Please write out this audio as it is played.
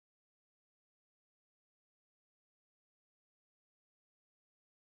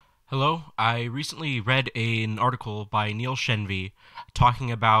Hello, I recently read an article by Neil Shenvi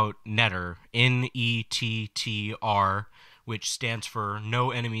talking about NETTR, NETTR, which stands for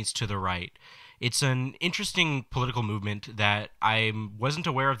No Enemies to the Right. It's an interesting political movement that I wasn't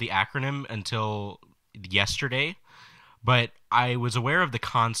aware of the acronym until yesterday, but I was aware of the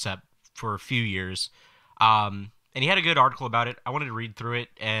concept for a few years. And he had a good article about it. I wanted to read through it,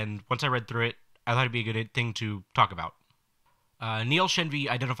 and once I read through it, I thought it'd be a good thing to talk about. Neil Shenvi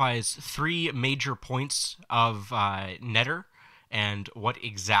identifies three major points of NETTR and what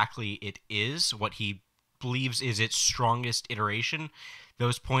exactly it is, what he believes is its strongest iteration.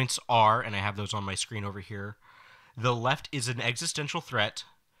 Those points are, and I have those on my screen over here, the left is an existential threat.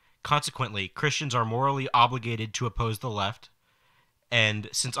 Consequently, Christians are morally obligated to oppose the left. And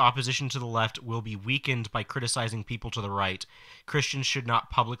since opposition to the left will be weakened by criticizing people to the right, Christians should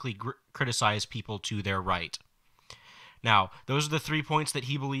not publicly criticize people to their right. Now, those are the 3 points that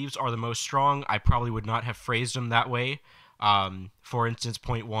he believes are the most strong. I probably would not have phrased them that way. For instance,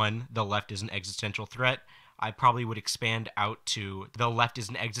 point 1, the left is an existential threat. I probably would expand out to the left is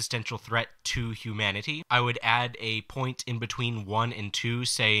an existential threat to humanity. I would add a point in between 1 and 2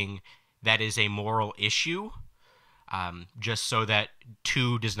 saying that is a moral issue, just so that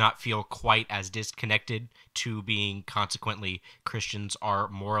 2 does not feel quite as disconnected to being consequently Christians are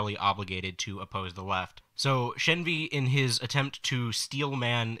morally obligated to oppose the left. So Shenvi, in his attempt to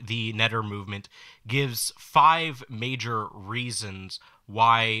steelman the NETTR movement, gives 5 major reasons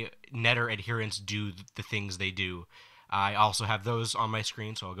why NETTR adherents do the things they do. I also have those on my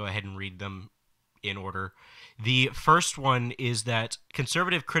screen, so I'll go ahead and read them in order. The first one is that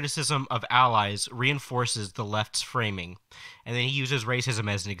conservative criticism of allies reinforces the left's framing. And then he uses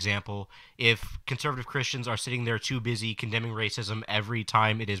racism as an example. If conservative Christians are sitting there too busy condemning racism every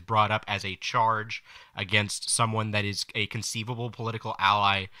time it is brought up as a charge against someone that is a conceivable political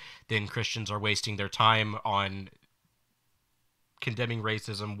ally, then Christians are wasting their time on condemning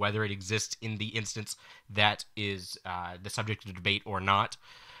racism, whether it exists in the instance that is the subject of debate or not,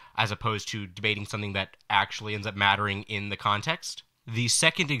 as opposed to debating something that actually ends up mattering in the context. The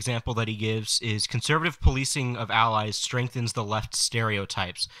second example that he gives is conservative policing of allies strengthens the left's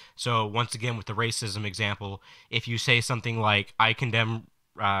stereotypes. So once again, with the racism example, if you say something like, I condemn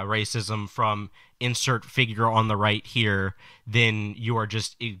racism from insert figure on the right here, then you are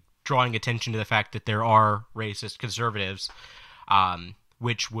just drawing attention to the fact that there are racist conservatives,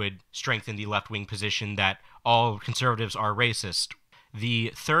 which would strengthen the left-wing position that all conservatives are racist.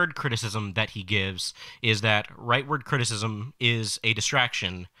 The third criticism that he gives is that rightward criticism is a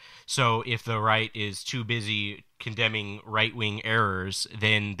distraction. So if the right is too busy condemning right-wing errors,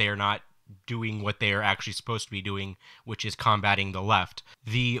 then they're not doing what they are actually supposed to be doing, which is combating the left.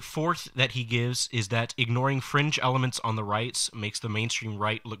 The fourth that he gives is that ignoring fringe elements on the right makes the mainstream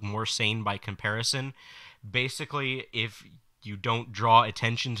right look more sane by comparison. Basically, if you don't draw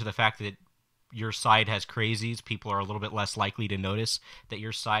attention to the fact that your side has crazies, people are a little bit less likely to notice that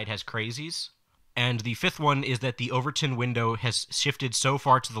your side has crazies. And the fifth one is that the Overton window has shifted so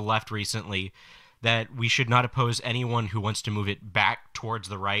far to the left recently that we should not oppose anyone who wants to move it back towards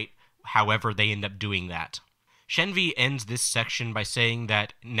the right, however they end up doing that. Shenvi ends this section by saying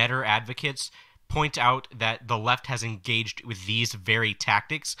that NETTR advocates point out that the left has engaged with these very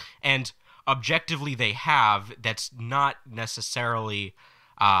tactics, and objectively they have. That's not necessarily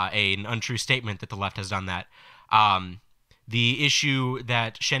an untrue statement that the left has done that. The issue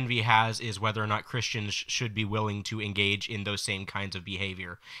that Shenvi has is whether or not Christians should be willing to engage in those same kinds of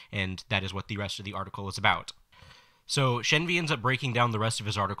behavior, and that is what the rest of the article is about. So Shenvi ends up breaking down the rest of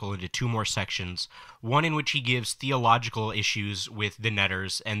his article into 2 more sections, one in which he gives theological issues with the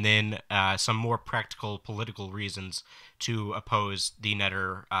NETTRs, and then some more practical political reasons to oppose the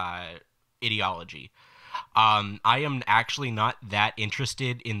NETTR ideology. I am actually not that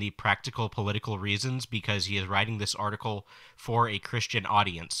interested in the practical political reasons because he is writing this article for a Christian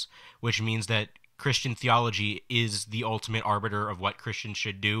audience, which means that Christian theology is the ultimate arbiter of what Christians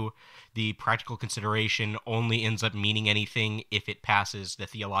should do. The practical consideration only ends up meaning anything if it passes the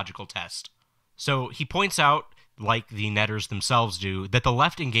theological test. So he points out, like the NETTRs themselves do, that the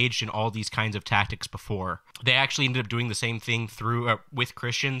left engaged in all these kinds of tactics before. They actually ended up doing the same thing with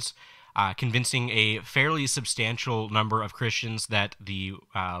Christians, convincing a fairly substantial number of Christians that the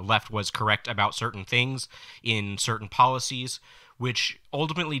left was correct about certain things in certain policies, which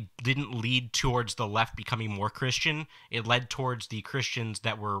ultimately didn't lead towards the left becoming more Christian. It led towards the Christians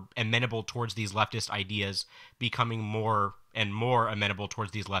that were amenable towards these leftist ideas becoming more and more amenable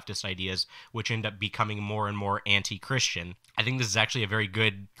towards these leftist ideas, which end up becoming more and more anti-Christian. I think this is actually a very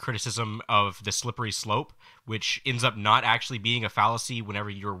good criticism of the slippery slope, which ends up not actually being a fallacy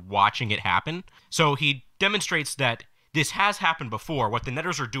whenever you're watching it happen. So he demonstrates that this has happened before. What the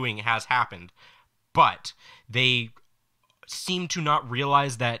NETTRs are doing has happened, but they seem to not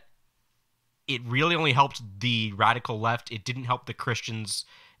realize that it really only helped the radical left. It didn't help the Christians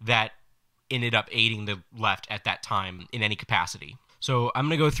that ended up aiding the left at that time in any capacity. So I'm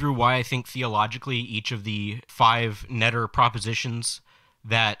going to go through why I think theologically each of the 5 NETTR propositions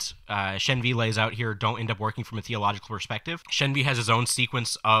that Shenvi lays out here don't end up working from a theological perspective. Shenvi has his own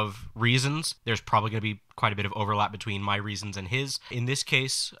sequence of reasons. There's probably going to be quite a bit of overlap between my reasons and his. In this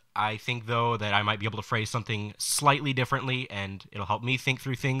case, I think, though, that I might be able to phrase something slightly differently, and it'll help me think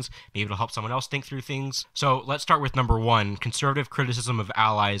through things. Maybe it'll help someone else think through things. So let's start with number 1. Conservative criticism of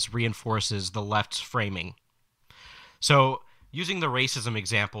allies reinforces the left's framing. So using the racism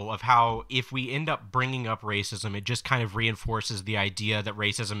example of how if we end up bringing up racism, it just kind of reinforces the idea that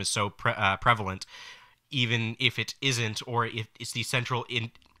racism is so prevalent, even if it isn't, or if it's the central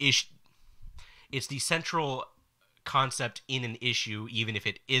it's the central concept in an issue, even if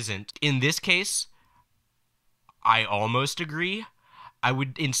it isn't. In this case, I almost agree. I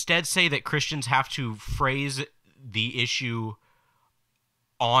would instead say that Christians have to phrase the issue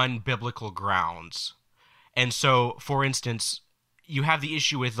on biblical grounds. And so, for instance, you have the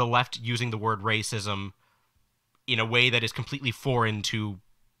issue with the left using the word racism in a way that is completely foreign to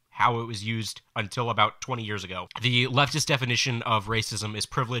how it was used until about 20 years ago. The leftist definition of racism is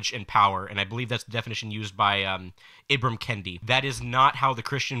privilege and power, and I believe that's the definition used by Ibram Kendi. That is not how the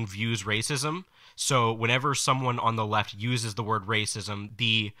Christian views racism. So whenever someone on the left uses the word racism,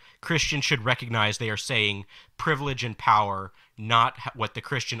 the Christian should recognize they are saying privilege and power, not what the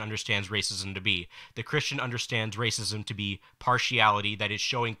Christian understands racism to be. The Christian understands racism to be partiality, that is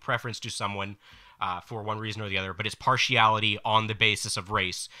showing preference to someone for one reason or the other, but it's partiality on the basis of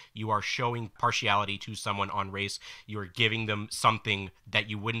race. You are showing partiality to someone on race. You are giving them something that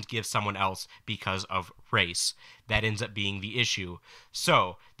you wouldn't give someone else because of race. That ends up being the issue.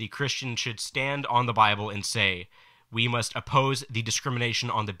 So the Christian should stand on the Bible and say, we must oppose the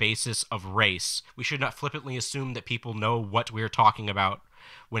discrimination on the basis of race. We should not flippantly assume that people know what we're talking about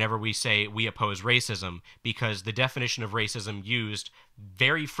whenever we say we oppose racism, because the definition of racism used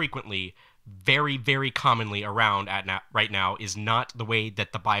very frequently, very, very commonly around right now is not the way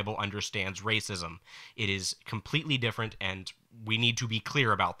that the Bible understands racism. It is completely different, and we need to be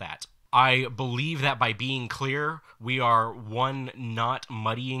clear about that. I believe that by being clear, we are, one, not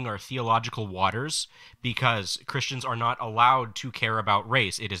muddying our theological waters, because Christians are not allowed to care about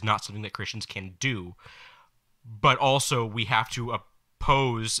race. It is not something that Christians can do. But also, we have to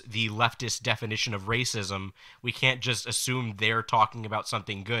oppose the leftist definition of racism. We can't just assume they're talking about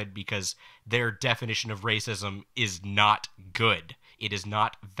something good, because their definition of racism is not good. It is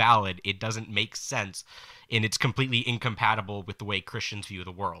not valid. It doesn't make sense, and it's completely incompatible with the way Christians view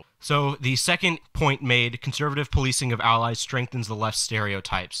the world. So the second point made, conservative policing of allies strengthens the left's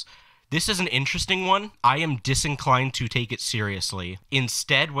stereotypes. This is an interesting one. I am disinclined to take it seriously.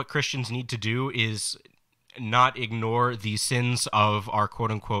 Instead, what Christians need to do is not ignore the sins of our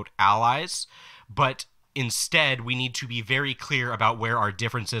quote-unquote allies, but instead we need to be very clear about where our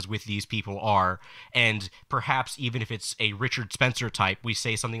differences with these people are, and perhaps even if it's a Richard Spencer type, we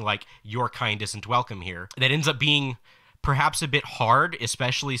say something like, your kind isn't welcome here. That ends up being perhaps a bit hard,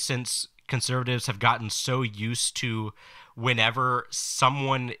 especially since conservatives have gotten so used to whenever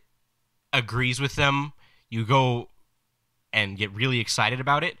someone agrees with them, you go and get really excited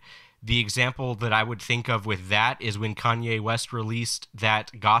about it. The example that I would think of with that is when Kanye West released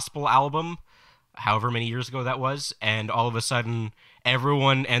that gospel album, however many years ago that was, and all of a sudden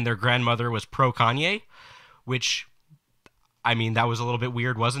everyone and their grandmother was pro-Kanye, which, I mean, that was a little bit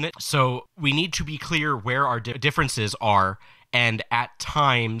weird, wasn't it? So we need to be clear where our differences are, and at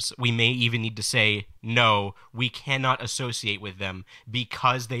times we may even need to say, no, we cannot associate with them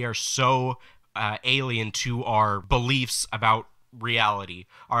because they are so alien to our beliefs about reality,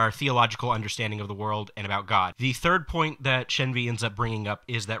 our theological understanding of the world and about God. The third point that Shenvi ends up bringing up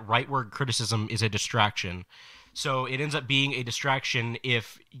is that rightward criticism is a distraction. So it ends up being a distraction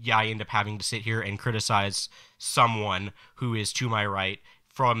if I end up having to sit here and criticize someone who is to my right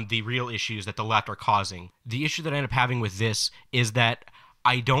from the real issues that the left are causing. The issue that I end up having with this is that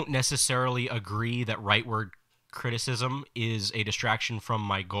I don't necessarily agree that rightward criticism is a distraction from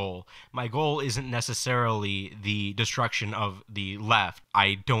my goal. My goal isn't necessarily the destruction of the left.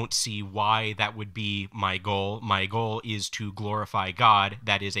 I don't see why that would be my goal. My goal is to glorify God.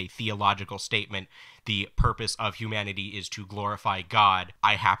 That is a theological statement. The purpose of humanity is to glorify God.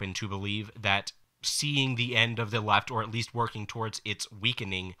 I happen to believe that seeing the end of the left, or at least working towards its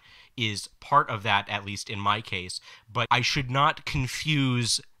weakening, is part of that, at least in my case. But I should not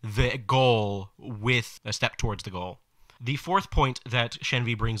confuse the goal with a step towards the goal. The fourth point that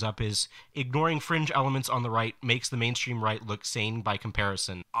Shenvi brings up is ignoring fringe elements on the right makes the mainstream right look sane by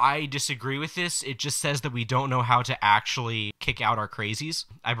comparison. I disagree with this. It just says that we don't know how to actually kick out our crazies.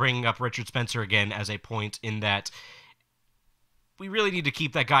 I bring up Richard Spencer again as a point in that we really need to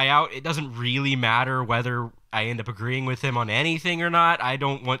keep that guy out. It doesn't really matter whether I end up agreeing with him on anything or not. I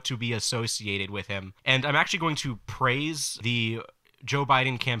don't want to be associated with him. And I'm actually going to praise the Joe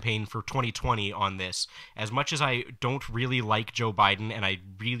Biden campaign for 2020 on this. As much as I don't really like Joe Biden, and I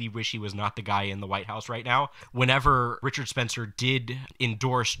really wish he was not the guy in the White House right now, whenever Richard Spencer did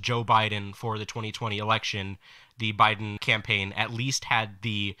endorse Joe Biden for the 2020 election, the Biden campaign at least had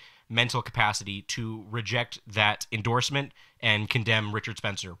the mental capacity to reject that endorsement and condemn Richard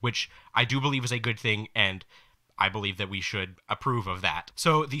Spencer, which I do believe is a good thing, and I believe that we should approve of that.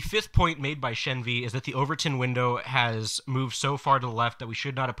 So the fifth point made by Shenvi is that the Overton window has moved so far to the left that we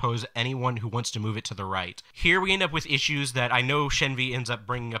should not oppose anyone who wants to move it to the right. Here we end up with issues that I know Shenvi ends up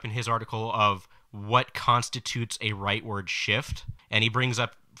bringing up in his article of what constitutes a rightward shift. And he brings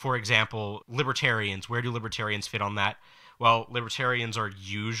up, for example, libertarians. Where do libertarians fit on that? Well, libertarians are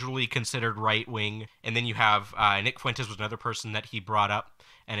usually considered right-wing. And then you have Nick Fuentes was another person that he brought up.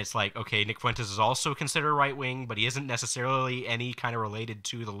 And it's like, okay, Nick Fuentes is also considered right-wing, but he isn't necessarily any kind of related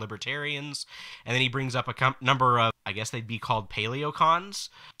to the libertarians. And then he brings up a number of, I guess they'd be called paleocons,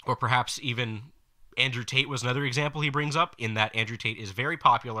 or perhaps even Andrew Tate was another example he brings up, in that Andrew Tate is very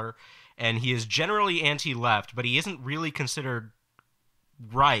popular, and he is generally anti-left, but he isn't really considered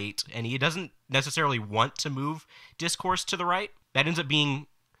right, and he doesn't necessarily want to move discourse to the right. That ends up being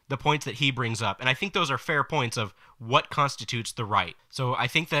the points that he brings up, and I think those are fair points of what constitutes the right. So I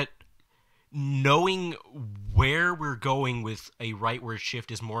think that knowing where we're going with a rightward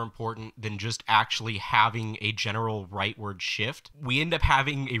shift is more important than just actually having a general rightward shift. We end up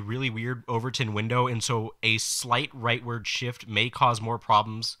having a really weird Overton window, and so a slight rightward shift may cause more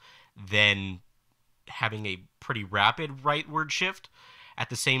problems than having a pretty rapid rightward shift. At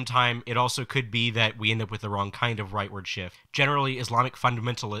the same time, it also could be that we end up with the wrong kind of rightward shift. Generally, Islamic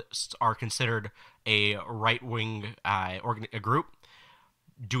fundamentalists are considered a right-wing group.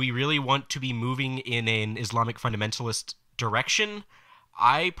 Do we really want to be moving in an Islamic fundamentalist direction?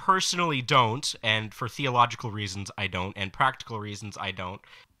 I personally don't, and for theological reasons I don't, and practical reasons I don't.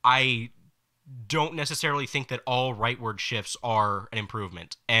 I don't necessarily think that all rightward shifts are an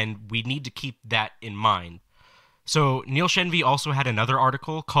improvement, and we need to keep that in mind. So Neil Shenvi also had another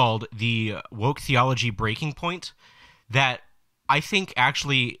article called The Woke Theology Breaking Point that I think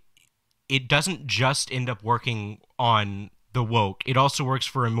actually it doesn't just end up working on the woke. It also works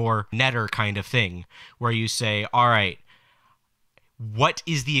for a more NETTR kind of thing, where you say, all right, what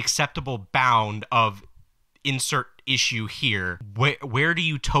is the acceptable bound of insert issue here? Where do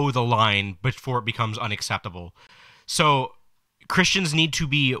you toe the line before it becomes unacceptable? So Christians need to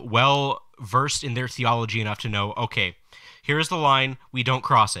be well versed in their theology enough to know, okay, here's the line, we don't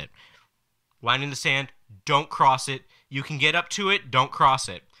cross it. Line in the sand, don't cross it. You can get up to it, don't cross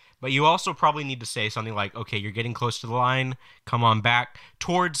it. But you also probably need to say something like, okay, you're getting close to the line, come on back,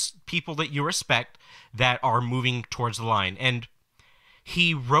 towards people that you respect that are moving towards the line. And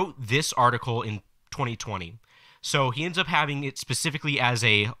he wrote this article in 2020. So he ends up having it specifically as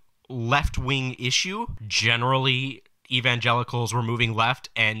a left-wing issue. Generally, evangelicals were moving left,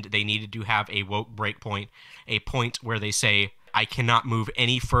 and they needed to have a woke breakpoint, a point where they say, I cannot move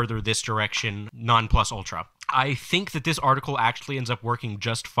any further this direction, non plus ultra. I think that this article actually ends up working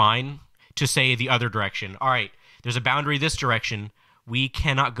just fine to say the other direction. All right, there's a boundary this direction. We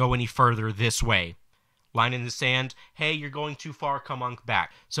cannot go any further this way. Line in the sand, hey, you're going too far, come on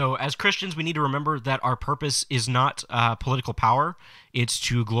back. So as Christians, we need to remember that our purpose is not political power. It's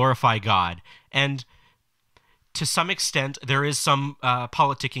to glorify God. And to some extent, there is some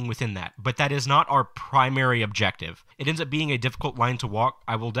politicking within that, but that is not our primary objective. It ends up being a difficult line to walk.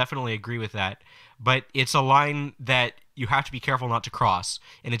 I will definitely agree with that, but it's a line that you have to be careful not to cross,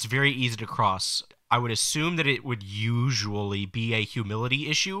 and it's very easy to cross. I would assume that it would usually be a humility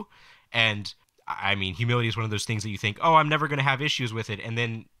issue, and I mean, humility is one of those things that you think, oh, I'm never going to have issues with it, and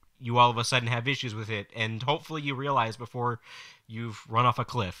then you all of a sudden have issues with it, and hopefully you realize before you've run off a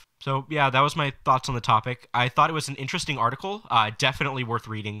cliff. So yeah, that was my thoughts on the topic. I thought it was an interesting article, definitely worth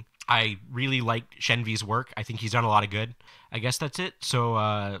reading. I really liked Shenvi's work. I think he's done a lot of good. I guess that's it.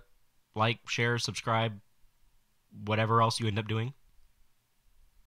 So like, share, subscribe, whatever else you end up doing.